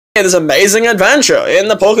This amazing adventure in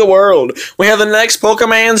the Poke World. We have the next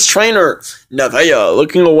Pokemanz trainer, Nevaeh,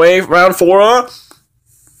 looking away around for her.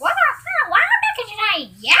 What a wild today!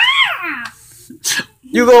 Yeah!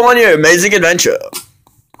 You go on your amazing adventure.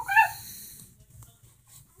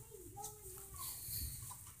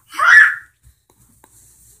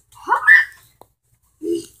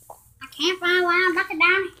 I can't find Wild Ducky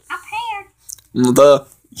down up here. You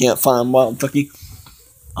can't find Wild Ducky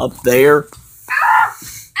up there.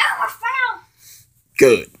 I fell.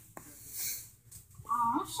 Good.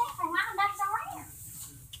 Oh, shit, the Wild Ducky's over here.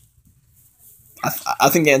 I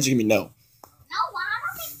think the answer can be no. No Wild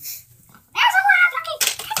Ducky. There's a Wild Ducky.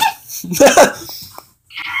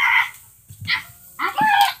 I got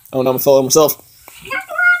it. Oh no, I'm following myself. I got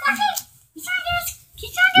the Wild Ducky. He's trying this.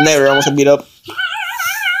 Never, almost got beat up.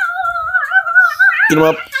 Get him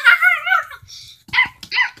up.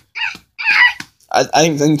 I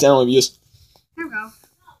think things can only be used. Here we go.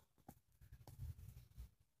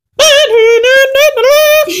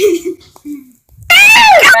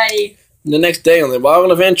 Ready. The next day on the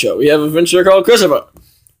Wild Adventure, we have an adventure called Christopher.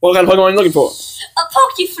 What kind of Pokemon are you looking for? A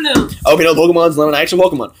Pokeflute. Oh, you know Pokemon's not an actual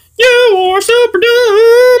Pokemon. You are super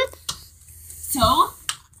dumb! So,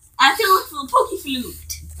 I can look for a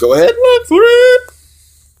Pokeflute. Go ahead, look for it!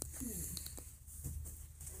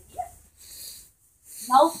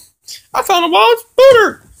 No. I found a wild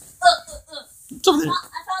spooter! It's over there. I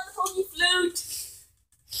found the Pokeflute.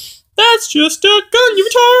 That's just a gun, you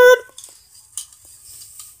retard!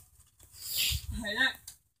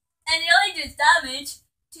 And it only does damage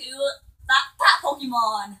to that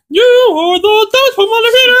Pokemon. You are the best Pokemon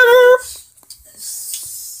defeater!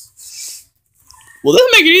 Will this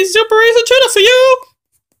make it easy to raise a tuna for you?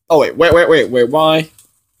 Oh wait, why? I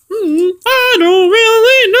don't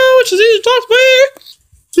really know which is easy to talk to me.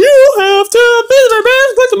 You have to be the very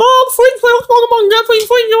best, play them all before you play with Pokemon,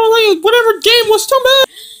 before you play whatever game was so bad.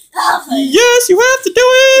 Yes, you have to do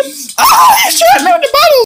it!